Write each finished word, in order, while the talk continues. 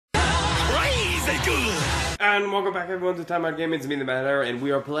And welcome back everyone to Time Out Gaming. It's me, the Matter, and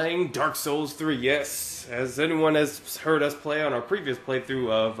we are playing Dark Souls 3. Yes, as anyone has heard us play on our previous playthrough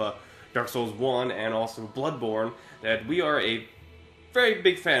of Dark Souls 1 and also Bloodborne, that we are a very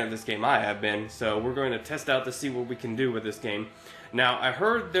big fan of this game. I have been, so we're going to test out to see what we can do with this game. Now, I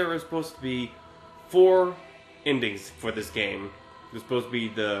heard there are supposed to be 4 endings for this game. There's supposed to be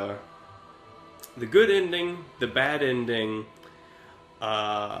the good ending, the bad ending,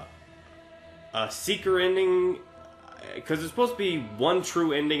 a seeker ending, because there's supposed to be one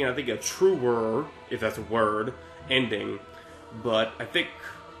true ending, and I think a truer, if that's a word, ending. But I think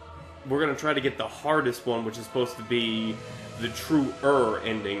we're going to try to get the hardest one, which is supposed to be the truer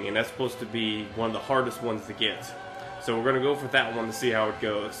ending, and that's supposed to be one of the hardest ones to get. So we're going to go for that one to see how it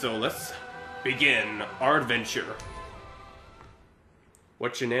goes. So let's begin our adventure.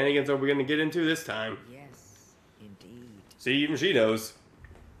 What shenanigans are we going to get into this time? Yes, indeed. See, even she knows.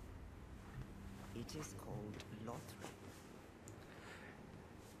 It is called Lothric.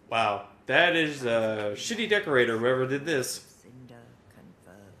 Wow, that is a shitty decorator, whoever did this. Cinder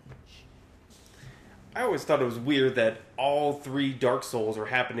converge. I always thought it was weird that all 3 Dark Souls are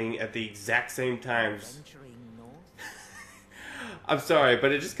happening at the exact same times. Venturing north. I'm sorry,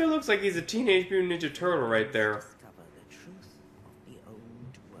 but it just kind of looks like he's a Teenage Mutant Ninja Turtle right there. Discover the truth of the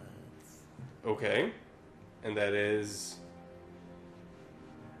old words. Okay, and that is...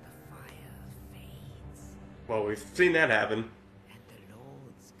 The fire fades, well, we've seen that happen. and the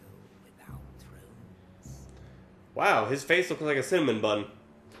lords go without thrones. Wow, his face looks like a cinnamon bun.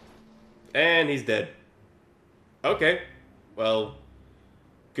 And he's dead. Okay, well,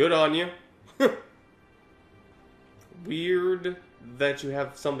 good on you. Weird that you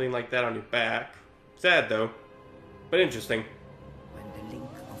have something like that on your back. Sad though, but interesting. When the link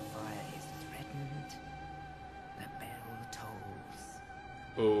of fire is threatened, the bell tolls,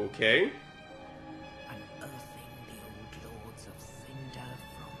 Okay. unearthing the old Lords of Cinder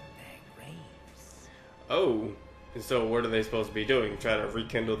from their graves. Oh, and so what are they supposed to be doing? Try to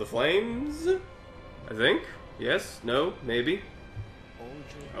rekindle the flames? I think. Yes? No? Maybe?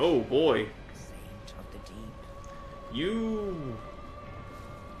 Aldritch, Oh boy. saint of the deep. You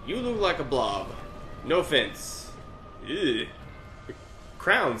look like a blob. No offense. Ew. The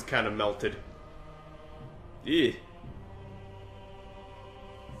crown's kind of melted. Ew.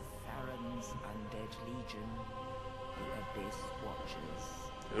 Farron's undead legion, the abyss watchers.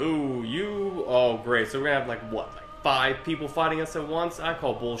 Ooh, you... oh, great. So we're gonna have, like, what? Like 5 people fighting us at once? I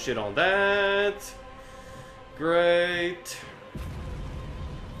call bullshit on that. Great.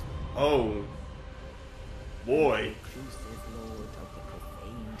 Oh. Boy. Inclusive lord of the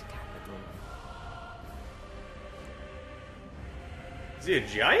profaned capital. Is he a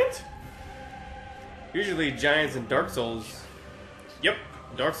giant? Usually giants in Dark Souls... yep.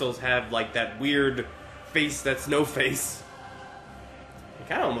 Dark Souls have, like, that weird face that's no face. It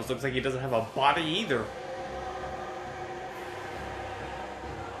kind of almost looks like he doesn't have a body either.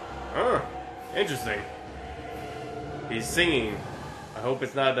 Huh. Interesting. He's singing. I hope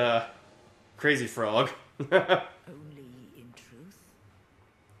it's not Crazy Frog. Only in truth,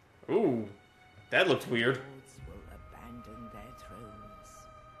 Ooh. That looks weird. lords will abandon their thrones.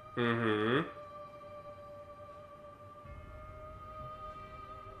 Mm-hmm. And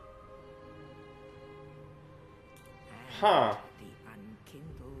Huh. the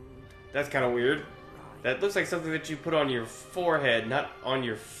unkindled That's kind of weird. rise. That looks like something that you put on your forehead, not on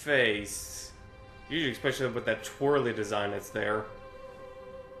your face. Usually, especially with that twirly design that's there.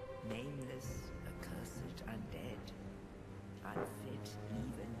 Nameless, accursed undead, unfit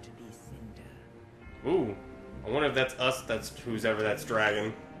even to be cinder. Ooh. I wonder if that's us, that's who's ever that's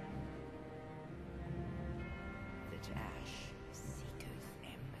dragon. That ash seeketh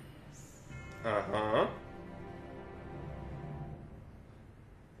embers. Uh-huh.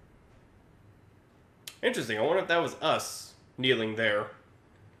 Interesting. I wonder if that was us kneeling there.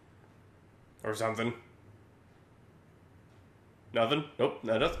 Or something. Nothing? Nope,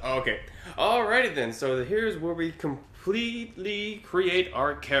 not us. Oh, okay. Alrighty then. So here's where we completely create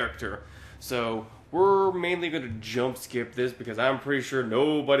our character. So we're mainly going to jump skip this because I'm pretty sure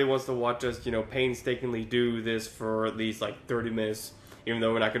nobody wants to watch us, you know, painstakingly do this for at least like 30 minutes. Even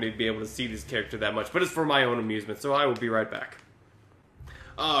though we're not going to be able to see this character that much. But it's for my own amusement. So I will be right back.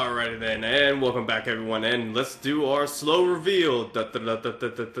 Alrighty then, and welcome back everyone, and let's do our slow reveal.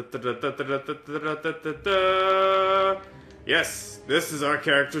 Yes, this is our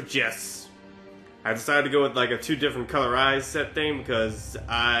character, Jess. I decided to go with like a 2 different color eyes set thing because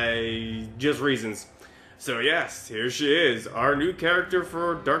just reasons. So yes, here she is, our new character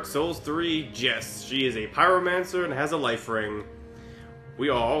for Dark Souls 3, Jess. She is a pyromancer and has a life ring. We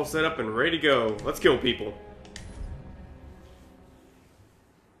are all set up and ready to go. Let's kill people.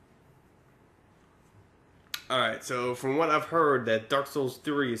 Alright, so from what I've heard, that Dark Souls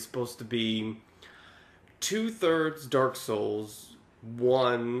 3 is supposed to be 2/3 Dark Souls,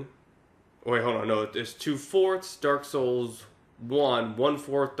 1... Wait, hold on, no, it's 2/4 Dark Souls 1,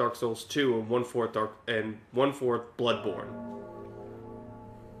 1/4 Dark Souls 2, and 1/4 Bloodborne.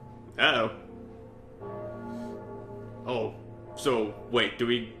 Uh-oh. Oh, so, wait, do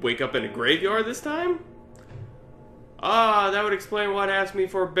we wake up in a graveyard this time? Ah, that would explain why it asked me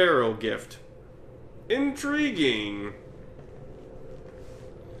for a burial gift. Intriguing.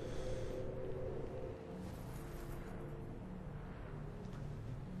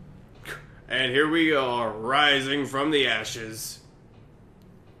 And here we are, rising from the ashes.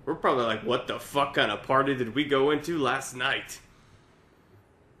 We're probably like, what the fuck kind of party did we go into last night?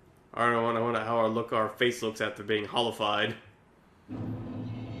 I don't know how our face looks after being hollified.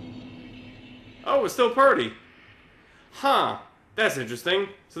 Oh, it's still Purdy. Huh, that's interesting.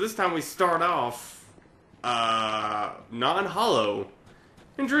 So this time we start off, non-hollow.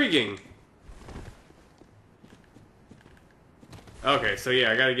 Intriguing. Okay, so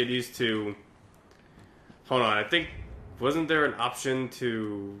yeah, I gotta get used to... Hold on, I think... Wasn't there an option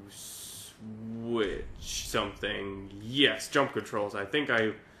to switch something? Yes, jump controls. I think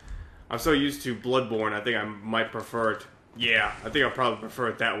I'm so used to Bloodborne, I think I might prefer it. Yeah, I think I'll probably prefer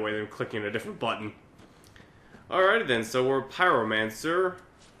it that way than clicking a different button. Alrighty then, so we're Pyromancer.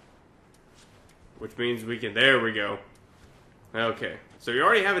 Which means we can... There we go. Okay, so you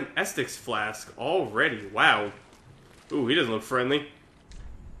already have an Estus flask already. Wow. Ooh, he doesn't look friendly.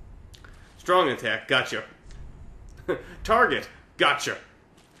 Strong attack, gotcha. Target, gotcha.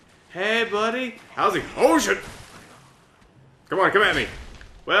 Hey, buddy, how's it? Oh, shit! Come on, come at me.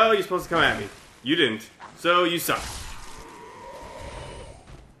 Well, you're supposed to come at me. You didn't, so you suck.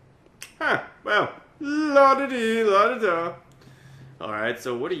 Huh, well, la-da-dee, la-da-da. Alright,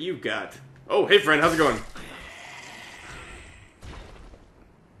 so what do you got? Oh, hey, friend, how's it going?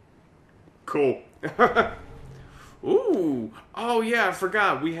 Cool. Ooh! Oh yeah, I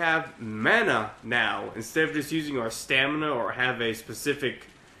forgot. We have mana now. Instead of just using our stamina or have a specific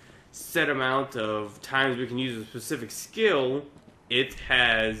set amount of times we can use a specific skill, it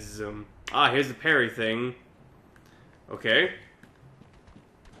has... here's the parry thing. Okay.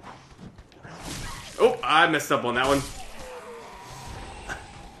 Oh, I messed up on that one.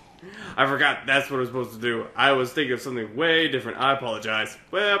 I forgot that's what I was supposed to do. I was thinking of something way different. I apologize.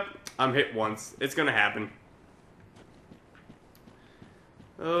 Well, I'm hit once. It's gonna happen.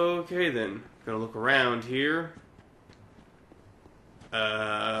 Okay then, gonna look around here.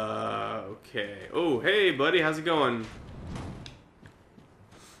 Okay. Oh, hey buddy, how's it going?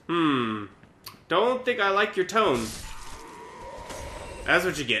 Don't think I like your tone. That's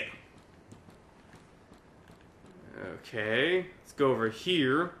what you get. Okay, let's go over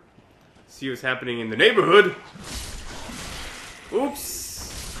here. See what's happening in the neighborhood.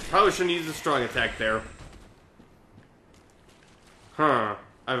 Oops. Probably shouldn't use a strong attack there. Huh.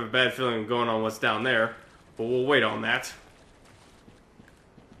 I have a bad feeling going on what's down there, but we'll wait on that.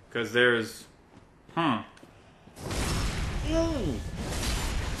 Because there's... Ooh.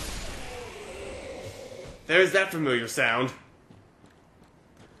 There's that familiar sound.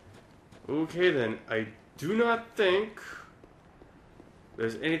 Okay then, I do not think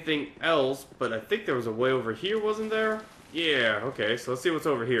there's anything else, but I think there was a way over here, wasn't there? Yeah, okay, so let's see what's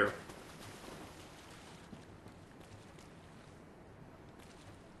over here.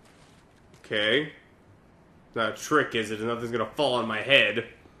 Okay. Not a trick, is it? Nothing's gonna fall on my head.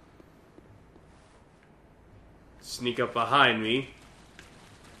 Sneak up behind me.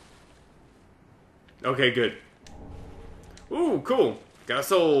 Okay, good. Ooh, cool. Got a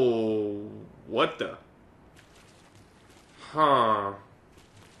soul. What the? Huh.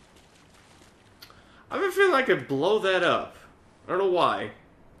 I've been feeling like I could blow that up. I don't know why.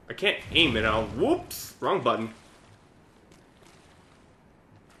 I can't aim it out. Whoops! Wrong button.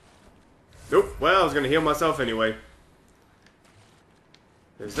 Nope. Well, I was gonna heal myself anyway.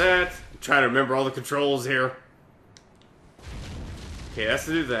 There's that. I'm trying to remember all the controls here. Okay, that's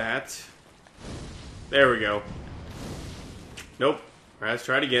to do that. There we go. Nope. Alright, let's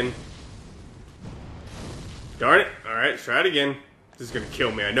try it again. Darn it. Alright, let's try it again. This is gonna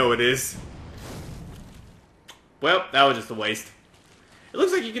kill me. I know it is. Well, that was just a waste. It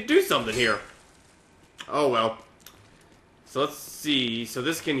looks like you could do something here. Oh well. So let's see. So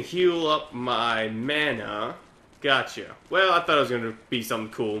this can heal up my mana. Gotcha. Well, I thought it was going to be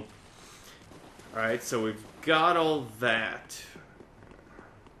something cool. Alright, so we've got all that.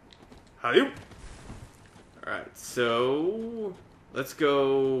 How do you? Alright, so... let's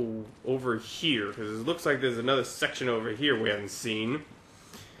go over here, because it looks like there's another section over here we haven't seen.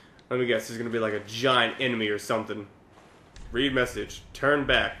 Let me guess, there's going to be like a giant enemy or something. Read message. Turn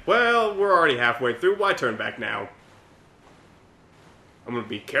back. Well, we're already halfway through. Why turn back now? I'm going to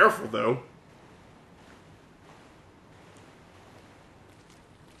be careful, though.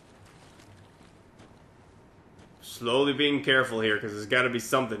 Slowly being careful here, because there's got to be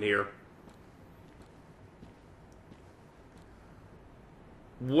something here.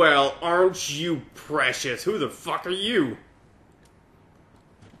 Well, aren't you precious? Who the fuck are you?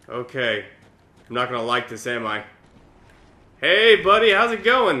 Okay. I'm not gonna like this, am I? Hey, buddy, how's it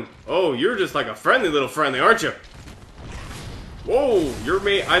going? Oh, you're just like a friendly little friendly, aren't you? Whoa, you're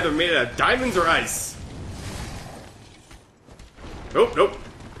either made out of diamonds or ice. Nope, nope.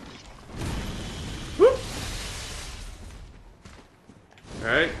 Whoop.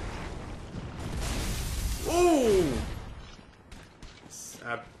 Alright. Ooh!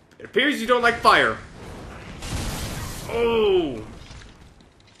 It appears you don't like fire. Oh!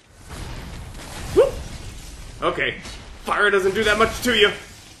 Whoop! Okay. Fire doesn't do that much to you.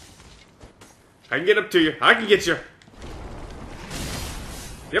 I can get up to you. I can get you.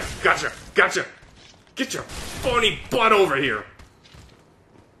 Yep, gotcha. Gotcha. Get your phony butt over here.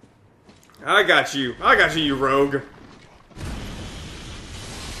 I got you. I got you, you rogue.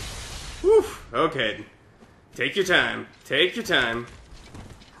 Whew. Okay. Take your time. Take your time.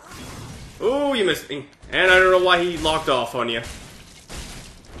 Oh, you missed me. And I don't know why he locked off on you.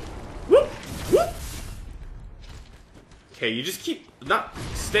 Whoop! Whoop! Okay, you just keep not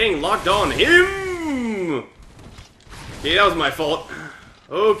staying locked on him! Okay, that was my fault.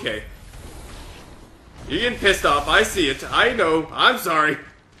 Okay. You're getting pissed off. I see it. I know. I'm sorry.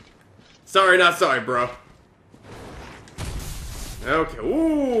 Sorry, not sorry, bro. Okay.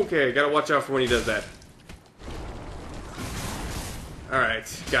 Ooh, okay. Gotta watch out for when he does that.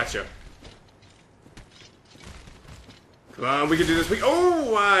 Alright. Gotcha. Come on, we can do this.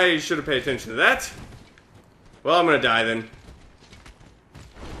 Oh, I should have paid attention to that. Well, I'm gonna die then.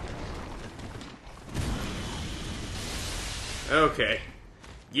 Okay.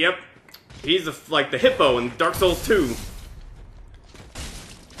 Yep. He's like the hippo in Dark Souls 2.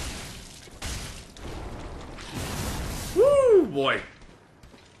 Woo, boy.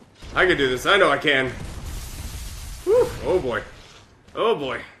 I can do this. I know I can. Woo, oh boy. Oh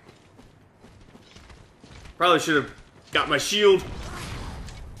boy. Probably should have got my shield.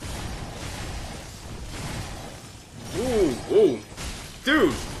 Ooh, ooh.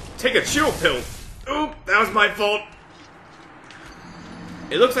 Dude, take a chill pill. Oop, that was my fault.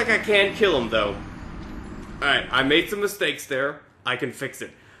 It looks like I can kill him, though. Alright, I made some mistakes there. I can fix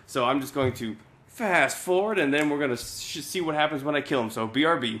it. So I'm just going to fast forward, and then we're going to see what happens when I kill him. So,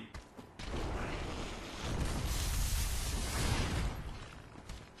 BRB.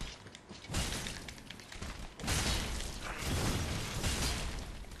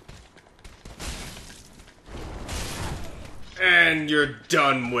 And you're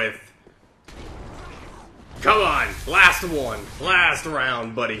done with. Come on, last one, last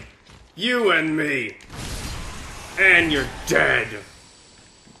round, buddy. You and me. And you're dead.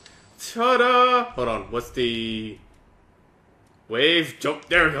 Ta-da! Hold on, what's the... Wave, jump,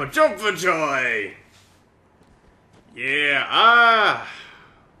 there we go, jump for joy! Yeah,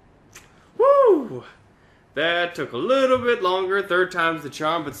 woo! That took a little bit longer, third time's the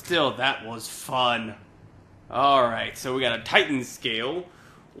charm, but still, that was fun. Alright, so we got a Titan scale.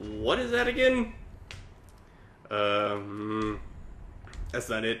 What is that again? That's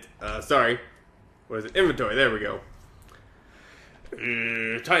not it. Sorry. What is it? Inventory, there we go.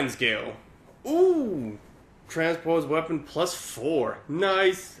 Titan scale. Ooh! Transpose weapon +4.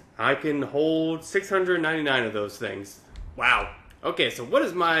 Nice! I can hold 699 of those things. Wow. Okay, so what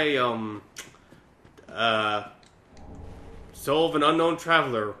is my, Soul of an Unknown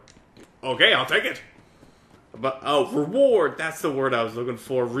Traveler? Okay, I'll take it! But, oh, reward! That's the word I was looking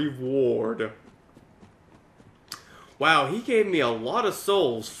for. Reward. Wow, he gave me a lot of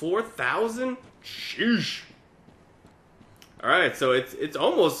souls. 4,000? Sheesh. Alright, so it's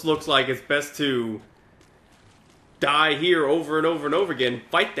almost looks like it's best to die here over and over and over again.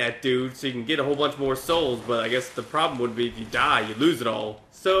 Fight that dude so you can get a whole bunch more souls. But I guess the problem would be if you die, you lose it all.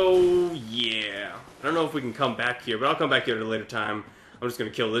 So, yeah. I don't know if we can come back here, but I'll come back here at a later time. I'm just gonna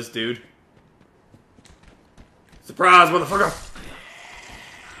kill this dude. Surprise, motherfucker!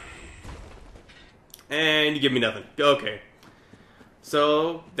 And you give me nothing. Okay.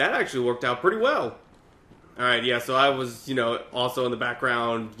 So, that actually worked out pretty well. Alright, yeah, so I was, you know, also in the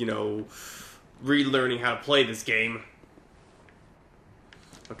background, you know, relearning how to play this game.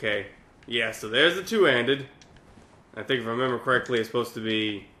 Okay. Yeah, so there's the two-handed. I think if I remember correctly, it's supposed to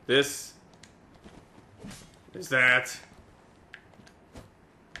be this. There's that.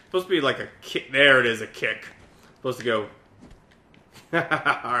 Supposed to be like a kick. There it is, a kick. Supposed to go.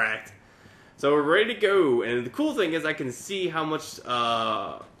 Alright. So we're ready to go. And the cool thing is I can see how much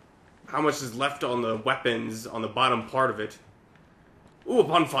is left on the weapons on the bottom part of it. Ooh, a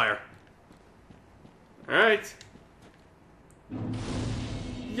bonfire. Alright.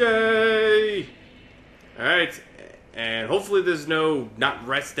 Yay! Alright. And hopefully there's no not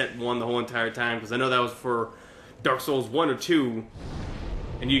rest at 1 the whole entire time, because I know that was for Dark Souls 1 or 2,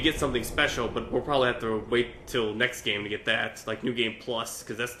 and you get something special, but we'll probably have to wait till next game to get that, like New Game Plus,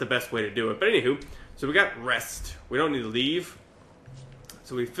 because that's the best way to do it. But anywho, so we got rest. We don't need to leave.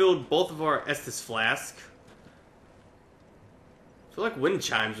 So we filled both of our Estus flask. I feel like wind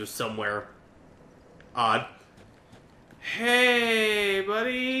chimes are somewhere. Odd. Hey,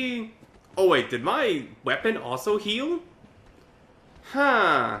 buddy! Oh wait, did my weapon also heal?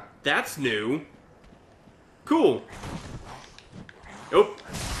 Huh, that's new. Cool. Nope.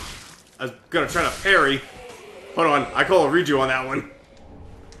 I was gonna try to parry. Hold on, I call a redo on that one.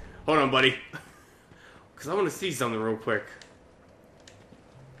 Hold on, buddy. Because I want to see something real quick.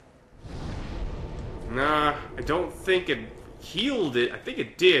 Nah, I don't think it healed it. I think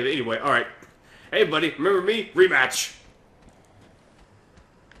it did. Anyway, alright. Hey, buddy, remember me? Rematch.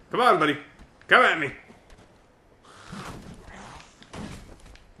 Come on, buddy. Come at me.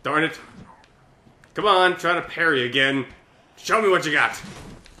 Darn it. Come on, try to parry again. Show me what you got.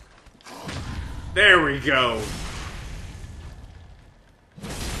 There we go.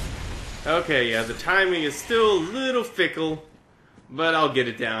 Okay, yeah, the timing is still a little fickle, but I'll get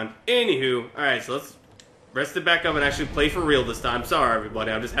it down. Anywho, alright, so let's rest it back up and actually play for real this time. Sorry,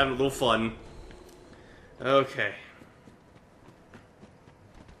 everybody, I'm just having a little fun. Okay.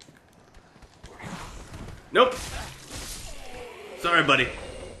 Nope. Sorry, buddy.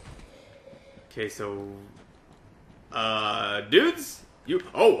 Okay, so... dudes? You...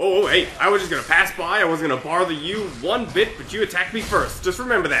 Oh, hey, I was just gonna pass by. I wasn't gonna bother you one bit, but you attacked me first. Just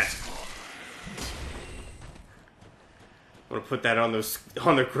remember that. I'm gonna put that on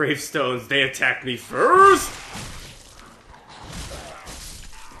the gravestones. They attacked me first!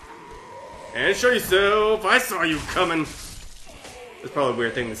 And show yourself. I saw you coming. That's probably a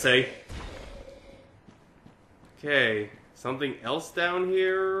weird thing to say. Okay, something else down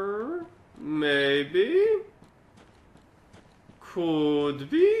here? Maybe? Could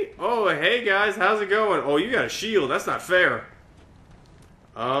be? Oh, hey guys, how's it going? Oh, you got a shield, that's not fair.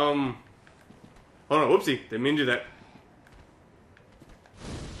 Hold on, whoopsie, didn't mean to do that.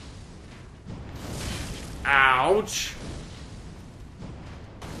 Ouch!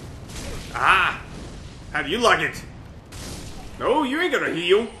 Ah! How do you like it? No, you ain't gonna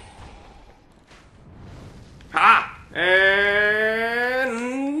heal. Ha! And...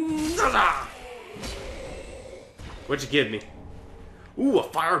 What'd you give me? Ooh, a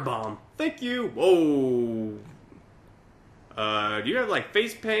firebomb. Thank you. Whoa. Do you have like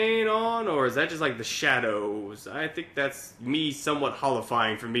face paint on, or is that just like the shadows? I think that's me somewhat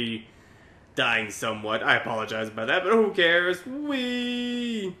hollifying for me dying somewhat. I apologize about that, but who cares?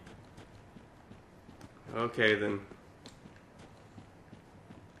 Whee! Okay then.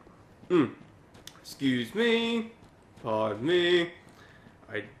 Excuse me. Pardon me.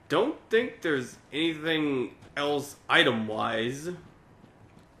 I don't think there's anything else item-wise.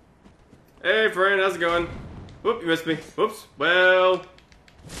 Hey, friend, how's it going? Whoop, you missed me. Whoops. Well.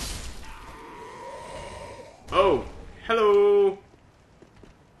 Oh, hello.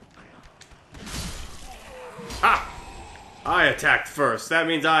 Ha! I attacked first. That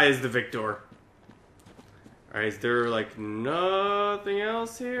means I is the victor. Alright, is there, like, nothing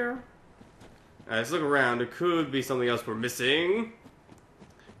else here? Let's look around. There could be something else we're missing.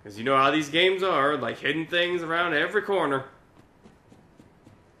 Because you know how these games are, like hidden things around every corner.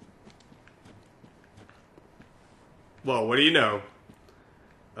 Well, what do you know?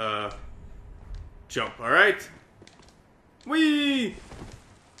 Jump, alright? Whee!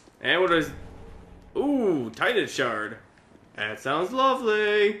 And what is... Ooh, Titan Shard. That sounds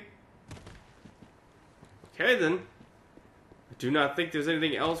lovely. Okay, then. I do not think there's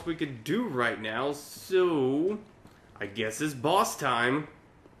anything else we could do right now, so... I guess it's boss time.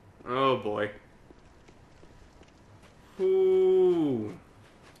 Oh, boy. Ooh.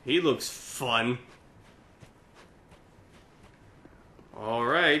 He looks fun.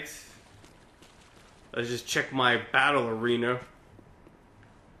 Alright. Let's just check my battle arena.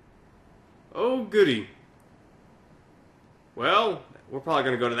 Oh, goody. Well, we're probably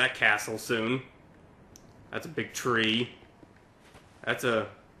going to go to that castle soon. That's a big tree. That's a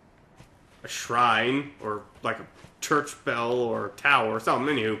shrine, or like a church bell or tower or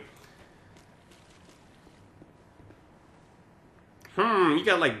something, anywho. You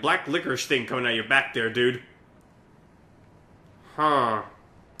got like black licorice thing coming out your back there, dude. Huh.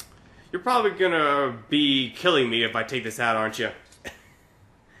 You're probably gonna be killing me if I take this out, aren't you?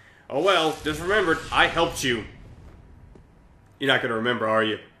 Oh well, just remember, I helped you. You're not gonna remember, are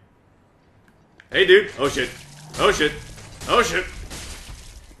you? Hey dude, oh shit, oh shit, oh shit.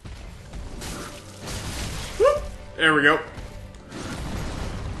 Whoop. There we go.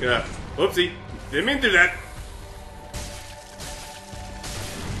 Yeah, whoopsie, didn't mean to do that.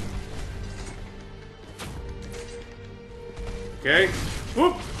 Okay,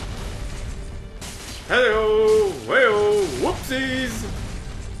 whoop. Hello, well, whoopsies.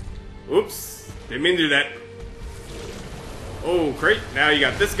 Oops, didn't mean to do that. Oh, great, now you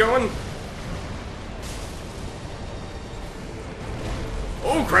got this going.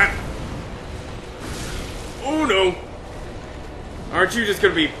 Oh, crap. Oh, no. Aren't you just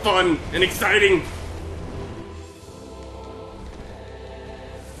gonna be fun and exciting?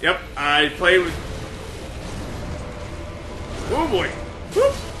 Yep, I played with... Oh, boy.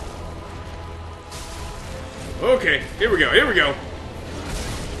 Whoop. Okay, here we go, here we go.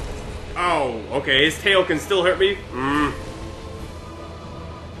 Oh, okay, his tail can still hurt me.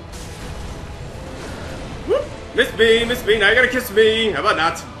 Whoop. Miss me, now you gotta kiss me. How about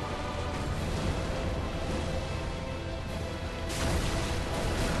not?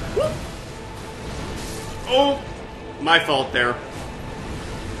 Whoop. Oh, my fault there.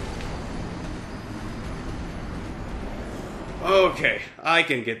 Okay, I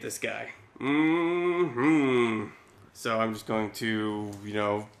can get this guy. So I'm just going to, you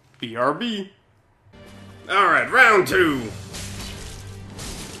know, BRB. Alright, round 2.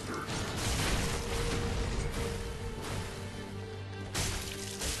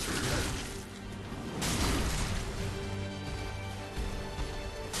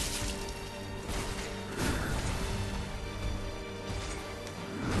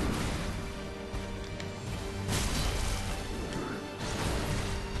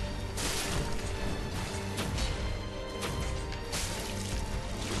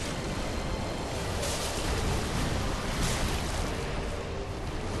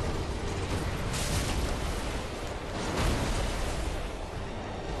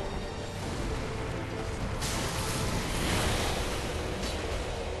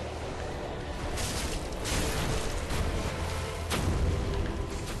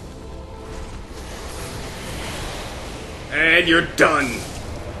 And you're done!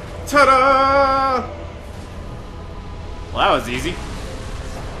 Ta-da! Well, that was easy.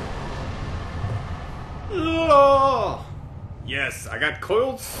 Oh, yes, I got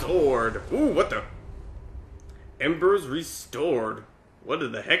coiled sword. Ooh, what the? Embers restored. What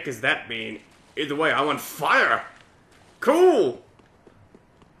the heck does that mean? Either way, I'm on fire! Cool!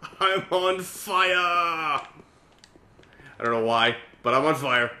 I'm on fire! I don't know why, but I'm on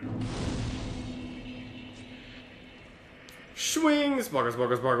fire. Swing! Sparkle,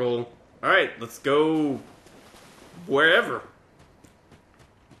 sparkle, sparkle. Alright, let's go wherever.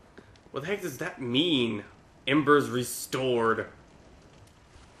 What the heck does that mean? Embers restored.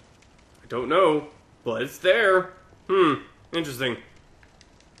 I don't know, but it's there. Interesting.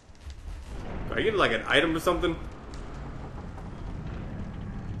 Do I get like an item or something?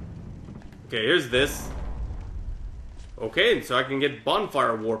 Okay, here's this. Okay, so I can get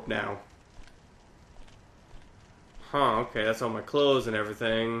bonfire warp now. Huh, okay, that's all my clothes and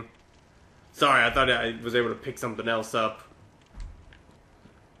everything. Sorry, I thought I was able to pick something else up.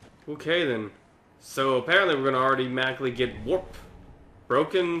 Okay, then. So, apparently we're gonna automatically get warp.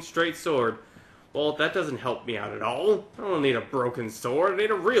 Broken straight sword. Well, that doesn't help me out at all. I don't need a broken sword, I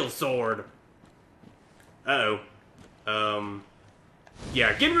need a real sword. Uh-oh.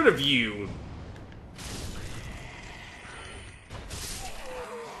 Yeah, get rid of you.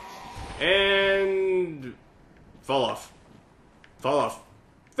 And... fall off. Fall off.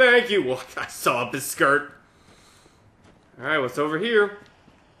 Thank you! Well, I saw up his skirt. Alright, what's over here?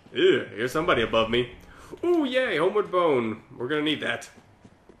 Ew, here's somebody above me. Ooh, yay, homeward bone. We're gonna need that.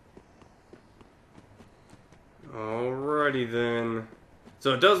 Alrighty then.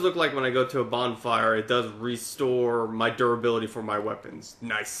 So it does look like when I go to a bonfire, it does restore my durability for my weapons.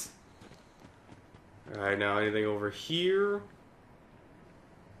 Nice. Alright, now anything over here?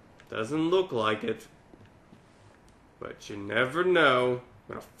 Doesn't look like it. But you never know.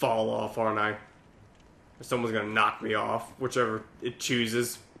 I'm gonna fall off, aren't I? Or someone's gonna knock me off, whichever it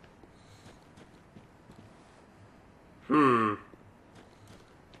chooses.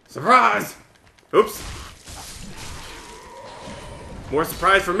 Surprise! Oops. More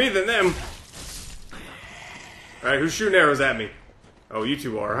surprise for me than them. Alright, who's shooting arrows at me? Oh, you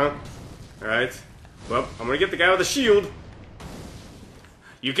two are, huh? Alright. Well, I'm gonna get the guy with the shield.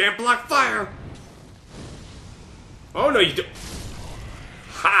 You can't block fire! Oh, no, you don't.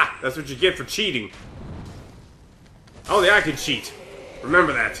 Ha! That's what you get for cheating. Only I can cheat.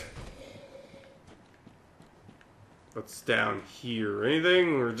 Remember that. What's down here?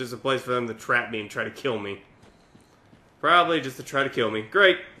 Anything? Or just a place for them to trap me and try to kill me? Probably just to try to kill me.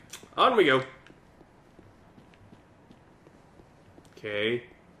 Great. On we go. Okay.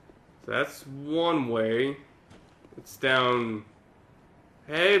 So that's one way. It's down...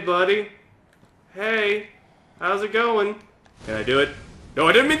 Hey, buddy. Hey. How's it going? Can I do it? No,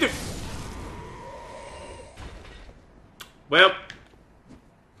 I didn't mean to... Well...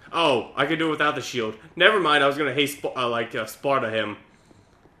 Oh, I can do it without the shield. Never mind, I was gonna haste Sparta him.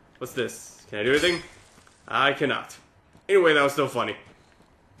 What's this? Can I do anything? I cannot. Anyway, that was still funny.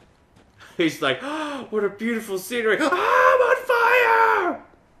 He's like, oh, what a beautiful scenery. Oh, I'm on fire!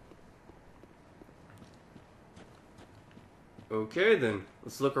 Okay then,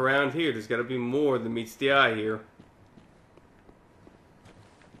 let's look around here. There's gotta be more than meets the eye here.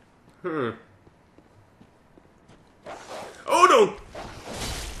 Oh no!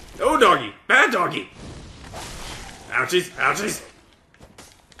 Oh, doggy! Bad doggy! Ouchies! Ouchies!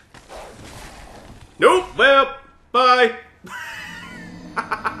 Nope! Well, bye!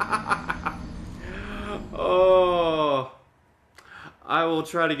 Oh... I will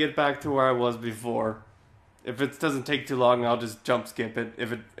try to get back to where I was before. If it doesn't take too long, I'll just jump skip it.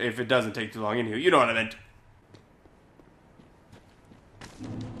 If it doesn't take too long, anyway, you know what I meant.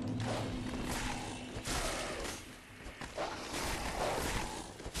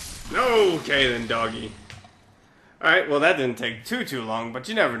 Okay then, doggy. Alright, well that didn't take too long, but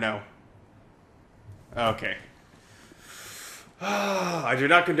you never know. Okay. I do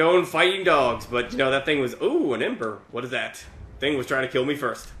not condone fighting dogs, but you know, that thing was... Ooh, an ember. What is that? Thing was trying to kill me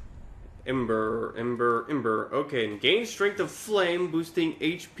first. Ember. Okay, and gain strength of flame, boosting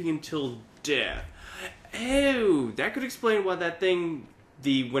HP until death. Oh, that could explain why that thing,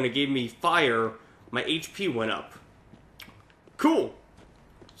 when it gave me fire, my HP went up. Cool.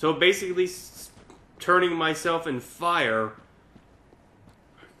 So basically, turning myself in fire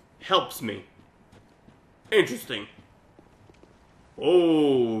helps me. Interesting.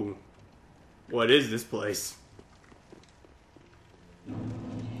 Oh, what is this place?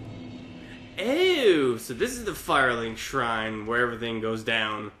 Oh, so this is the Firelink Shrine where everything goes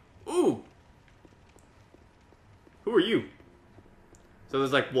down. Ooh. Who are you? So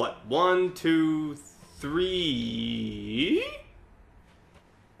there's like, what? 1, 2, 3...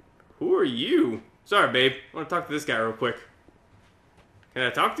 Who are you? Sorry, babe. I want to talk to this guy real quick. Can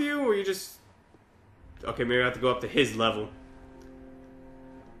I talk to you, or you just... Okay, maybe I have to go up to his level.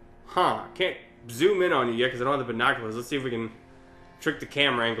 Huh. Can't zoom in on you yet because I don't have the binoculars. Let's see if we can trick the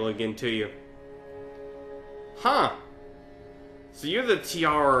camera angle again to you. Huh. So you're the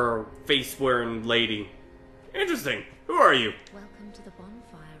tiara face-wearing lady. Interesting. Who are you? Welcome to the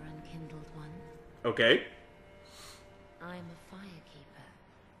bonfire, Unkindled One. Okay. I'm a firekeeper.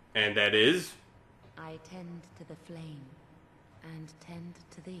 And that is? I tend to the flame, and tend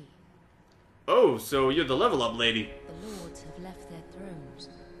to thee. Oh, so you're the level up lady. The lords have left their thrones,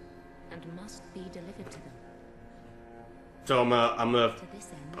 and must be delivered to them. So I'm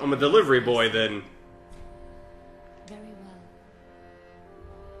a delivery boy then. Very well.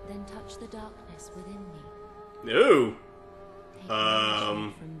 Then touch the darkness within me. No. Take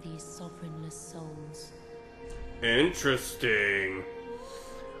energy from these sovereignless souls. Interesting.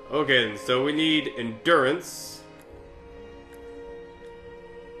 Okay, then, so we need endurance.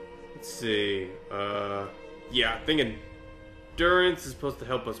 Let's see. Yeah, I think endurance is supposed to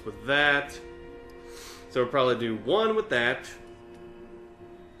help us with that. So we'll probably do 1 with that.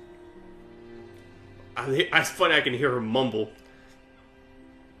 It's funny, I can hear her mumble.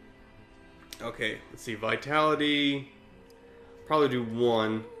 Okay, let's see. Vitality. Probably do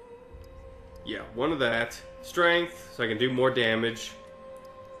 1. Yeah, 1 of that. Strength, so I can do more damage.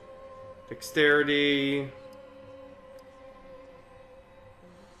 Dexterity.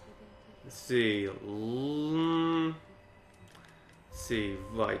 Let's see. Let's see.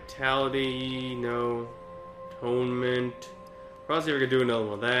 Vitality. No. Atonement. Probably see if we can do another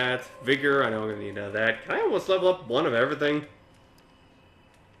one of that. Vigor. I know we're going to need none of that. Can I almost level up 1 of everything?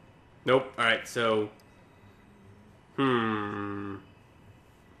 Nope. Alright, so...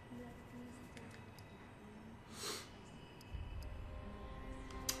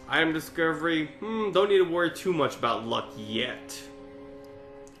 Item discovery. Don't need to worry too much about luck yet.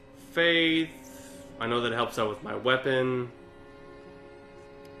 Faith. I know that helps out with my weapon.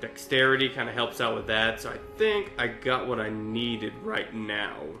 Dexterity kind of helps out with that, so I think I got what I needed right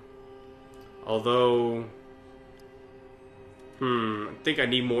now. Although, I think I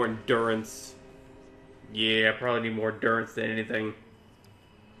need more endurance. Yeah, I probably need more endurance than anything.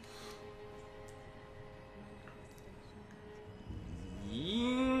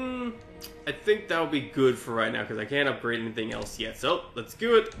 Yeah, I think that'll be good for right now, because I can't upgrade anything else yet. So, let's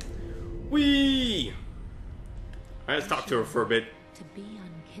do it. Whee! Alright, let's talk to her for a bit. To be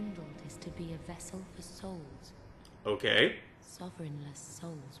unkindled is to be a vessel for souls. Okay. Sovereignless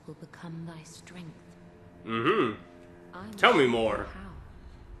souls will become thy strength. Tell me more. How?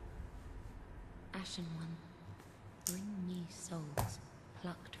 Ashen One, bring me souls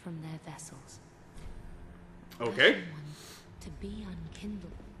plucked from their vessels. Okay. Ashen One, to be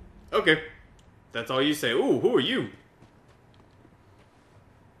unkindled. Okay. That's all you say. Ooh, who are you?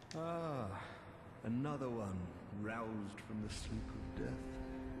 Ah, another one roused from the sleep of death.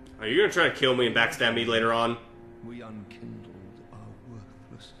 Are you gonna try to kill me and backstab me later on? We unkindled are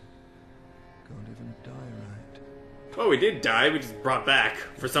worthless. Can't even die right. Oh, we did die. We just brought back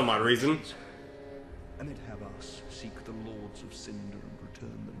for some odd reason. And they'd have us seek the Lords of Cinder and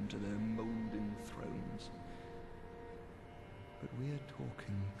return them to their moulding thrones. But we are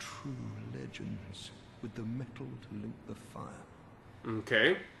talking true legends with the metal to link the fire.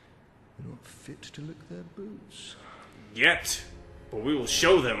 Okay. They're not fit to lick their boots. Yet. But we will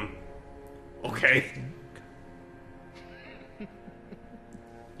show them. Okay.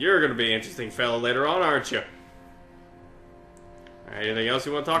 You're gonna be an interesting fellow later on, aren't you? Alright, anything else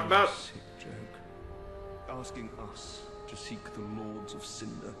you want to talk about? Sick joke. Asking us to seek the Lords of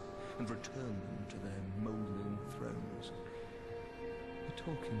Cinder and return them to their moulding thrones. We're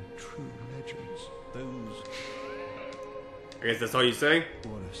talking true legends. Those... I guess that's all you say?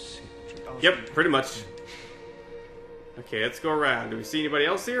 What a sick joke. Yep, pretty much. Okay, let's go around. Do we see anybody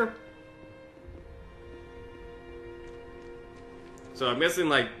else here? So I'm guessing,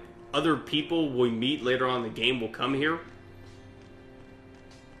 like, other people we meet later on in the game will come here.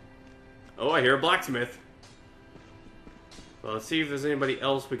 Oh, I hear a blacksmith. Well, let's see if there's anybody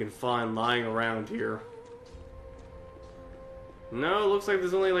else we can find lying around here. No, it looks like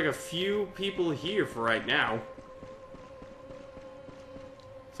there's only like a few people here for right now.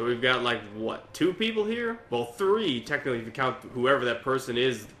 So we've got like, what, 2 people here? Well, 3, technically, if you count whoever that person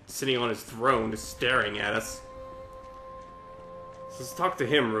is sitting on his throne just staring at us. So let's talk to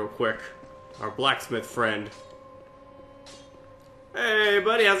him real quick. Our blacksmith friend. Hey,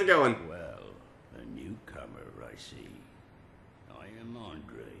 buddy, how's it going? Well, a newcomer, I see. I am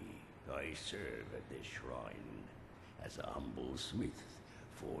Andre. I serve at this shrine as a humble smith,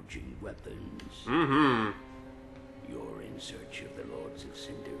 forging weapons. Mm-hmm. You're in search of the Lords of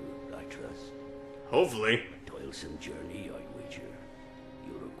Cinder, I trust. Hopefully. A toilsome journey, I wager.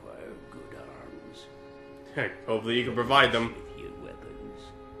 You require good arms. Heck, hopefully you can provide them. Smith-hewed weapons.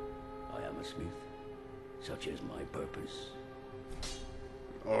 I am a smith. Such is my purpose.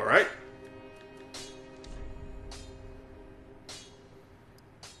 Alright.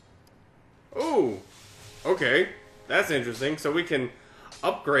 Oh, okay. That's interesting. So we can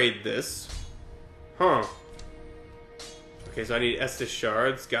upgrade this. Huh. Okay, so I need Estus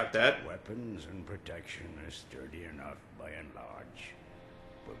shards. Got that. Weapons and protection are sturdy enough by and large,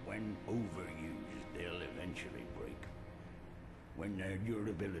 but when overused, they'll eventually break. When their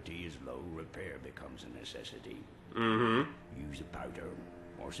durability is low, repair becomes a necessity. Mm-hmm. Use a powder,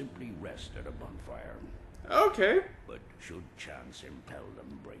 or simply rest at a bonfire. Okay. But should chance impel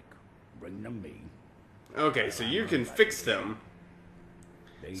them break, bring them me. Okay, so you can fix them.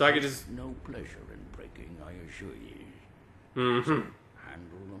 They So I could take just... no pleasure in breaking, I assure you. Mm-hmm.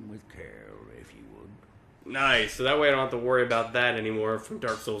 Handle them with care, if you would. Nice. So that way I don't have to worry about that anymore from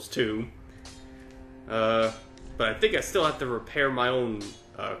Dark Souls 2. But I think I still have to repair my own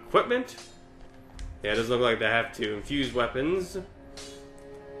equipment. Yeah, it doesn't look like I have to. Infuse weapons.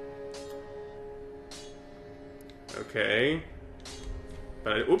 Okay.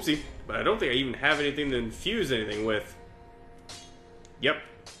 But oopsie. But I don't think I even have anything to infuse anything with. Yep.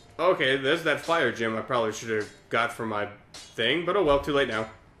 Okay, there's that fire gem I probably should have got for my thing, but oh well, too late now.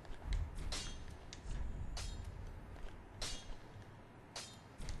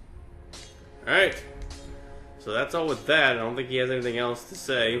 Alright. So that's all with that. I don't think he has anything else to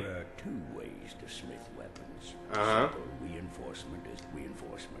say. There are 2 ways to smith weapons. Uh-huh. Simple reinforcement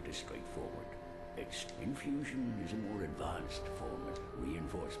is straightforward. Infusion is a more advanced form.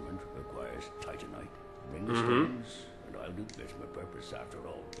 Reinforcement requires titanite. Bring the stones, and I'll do this my purpose after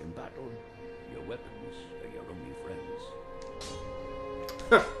all. In battle, your weapons are your only friends.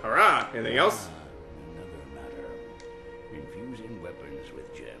 Hurrah! Anything else? Another matter. Infuse infusing weapons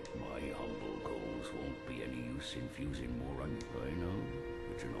with gems. My humble goals won't be any use infusing more on you. I know,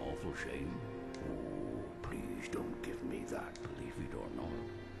 it's an awful shame. Oh, please don't give me that, believe it or not.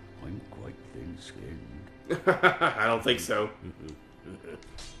 I'm quite thin-skinned. I don't think so.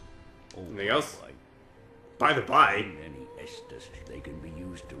 Oh, Anything else? boy. By the by. Any estus, they can be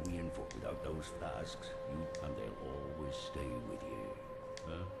used to reinforce. Without those flasks, and they'll always stay with you.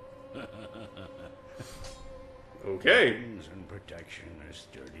 Okay. Wings and protection are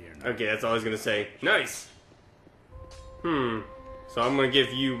sturdier. Okay, that's all I was gonna say. Nice. So I'm gonna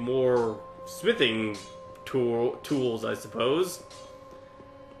give you more smithing tools, I suppose.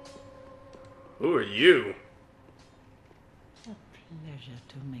 Who are you? A pleasure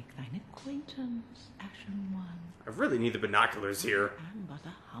to make thine acquaintance, Ashen One. I really need the binoculars here. I am but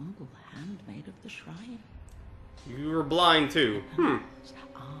a humble handmaid of the shrine. You were blind too.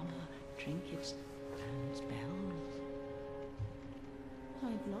 Armor, trinkets, and spells.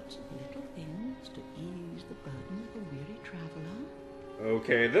 I've lots of little things to ease the burden of a weary traveler.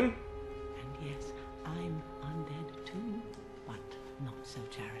 Okay then. And yes, I'm undead too, but not so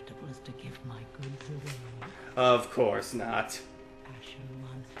charitable as to give my goods away. Of course not. Ashen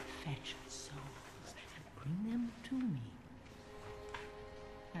One, fetch souls and bring them to me.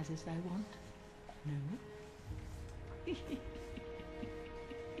 As is thy want? No?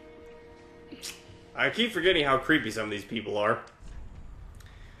 I keep forgetting how creepy some of these people are.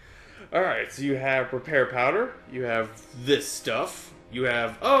 Alright, so you have repair powder, you have this stuff, you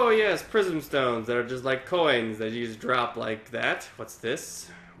have, oh yes, prism stones that are just like coins that you just drop like that. What's this?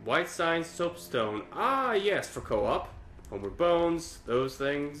 White sign soapstone. Ah yes, for co-op. Homeward bones, those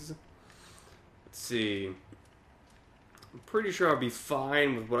things. Let's see. I'm pretty sure I'll be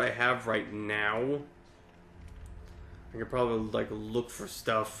fine with what I have right now. I could probably like look for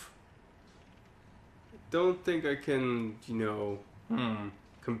stuff. Don't think I can, you know,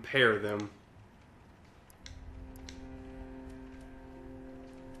 compare them.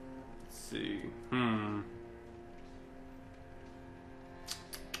 Let's see.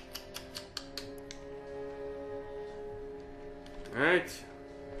 Alright.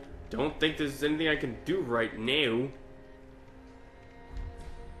 Don't think there's anything I can do right now.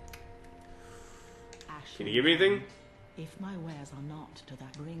 Can you give me anything? If my wares are not to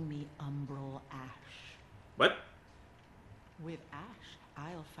that, bring me umbral ash. What? With ash,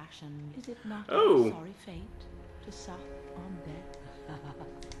 I'll fashion. Is it not Oh. a sorry fate to sup on death?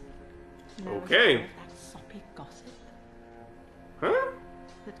 Okay. That soppy gossip, Huh?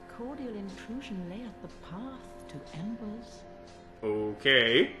 that cordial intrusion layeth the path to embers,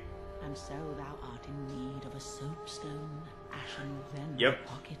 Okay. and so thou art in need of a soapstone, ashen, then Yep.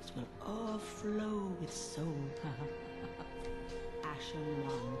 thy pockets will overflow with soul. Ashen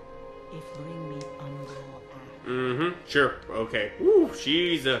One, if bring me umbral ash. Sure. Okay. Ooh,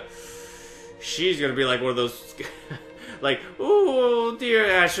 she's gonna be like one of those, like, ooh, dear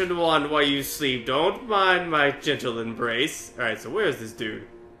Ashen One, while you sleep, don't mind my gentle embrace. All right. So where's this dude?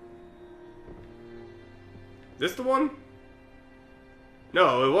 This the one?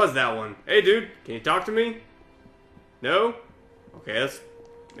 No, it was that one. Hey, dude, can you talk to me? No? Okay, that's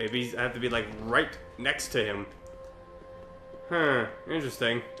maybe I have to be like right next to him. Huh?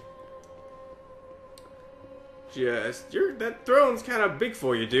 Interesting. That throne's kind of big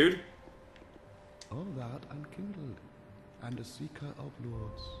for you, dude. All that unkindled, and a seeker of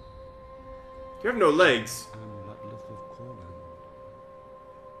lords. You have no legs. I'm Ludleth of Corland.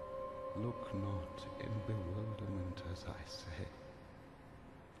 Look not in bewilderment as I say.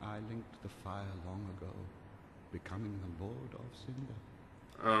 I linked the fire long ago, becoming the Lord of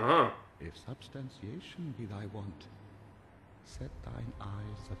Cinder. If substantiation be thy want, set thine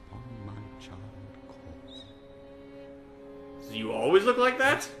eyes upon my child corpse. So you always look like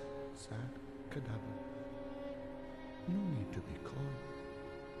that? Sad cadaver. No need to be coy.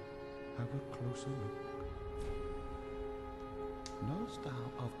 Have a closer look. Knowest thou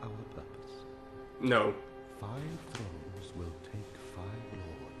of our purpose? No. 5 thrones will take 5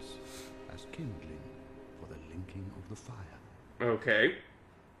 lords as kindling for the linking of the fire. Okay.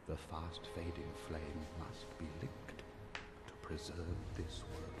 The fast fading flame must be licked to preserve this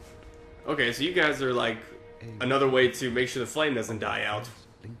world. Okay, so you guys are like another way to make sure the flame doesn't die out.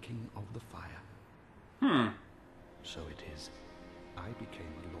 Linking of the fire. So it is. I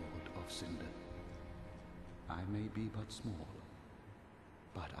became a Lord of Cinder. I may be but small,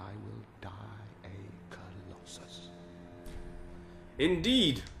 but I will die a Colossus.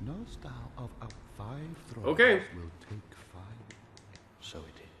 Indeed. Knowest thou of our 5 thrones Okay. will take 5? So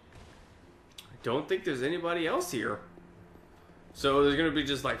it is. I don't think there's anybody else here. So there's gonna be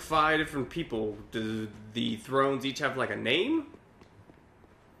just like 5 different people. Do the thrones each have like a name?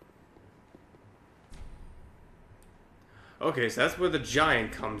 Okay, so that's where the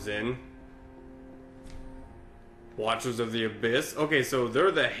giant comes in. Watchers of the Abyss. Okay, so they're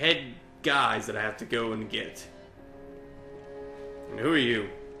the head guys that I have to go and get. And who are you?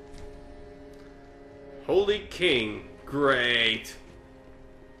 Holy King. Great.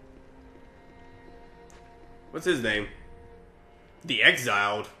 What's his name? The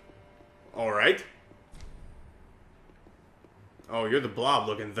Exiled. Alright. Oh, you're the blob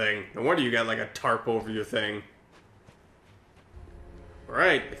looking thing. No wonder you got like a tarp over your thing.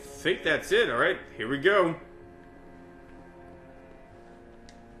 Alright, I think that's it. Alright, here we go.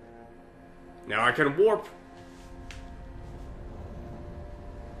 Now I can warp.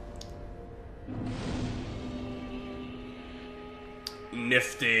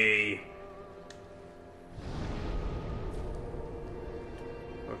 Nifty.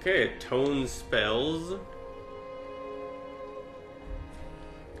 Okay, atone spells.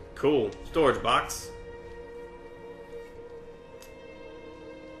 Cool. Storage box.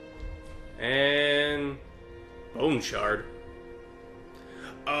 And bone shard.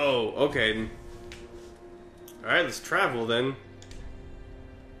 Oh, okay. Alright, let's travel then.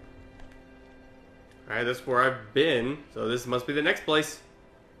 Alright, that's where I've been. So this must be the next place.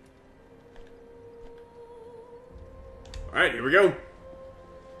 Alright, here we go.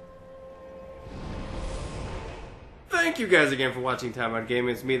 Thank you guys again for watching Time Out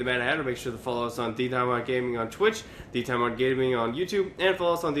Gaming. It's me, the Mad Hatter. Make sure to follow us on Time Out Gaming on Twitch, Time Out Gaming on YouTube, and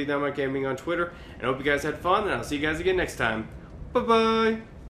follow us on Time Out Gaming on Twitter. And I hope you guys had fun, and I'll see you guys again next time. Bye-bye!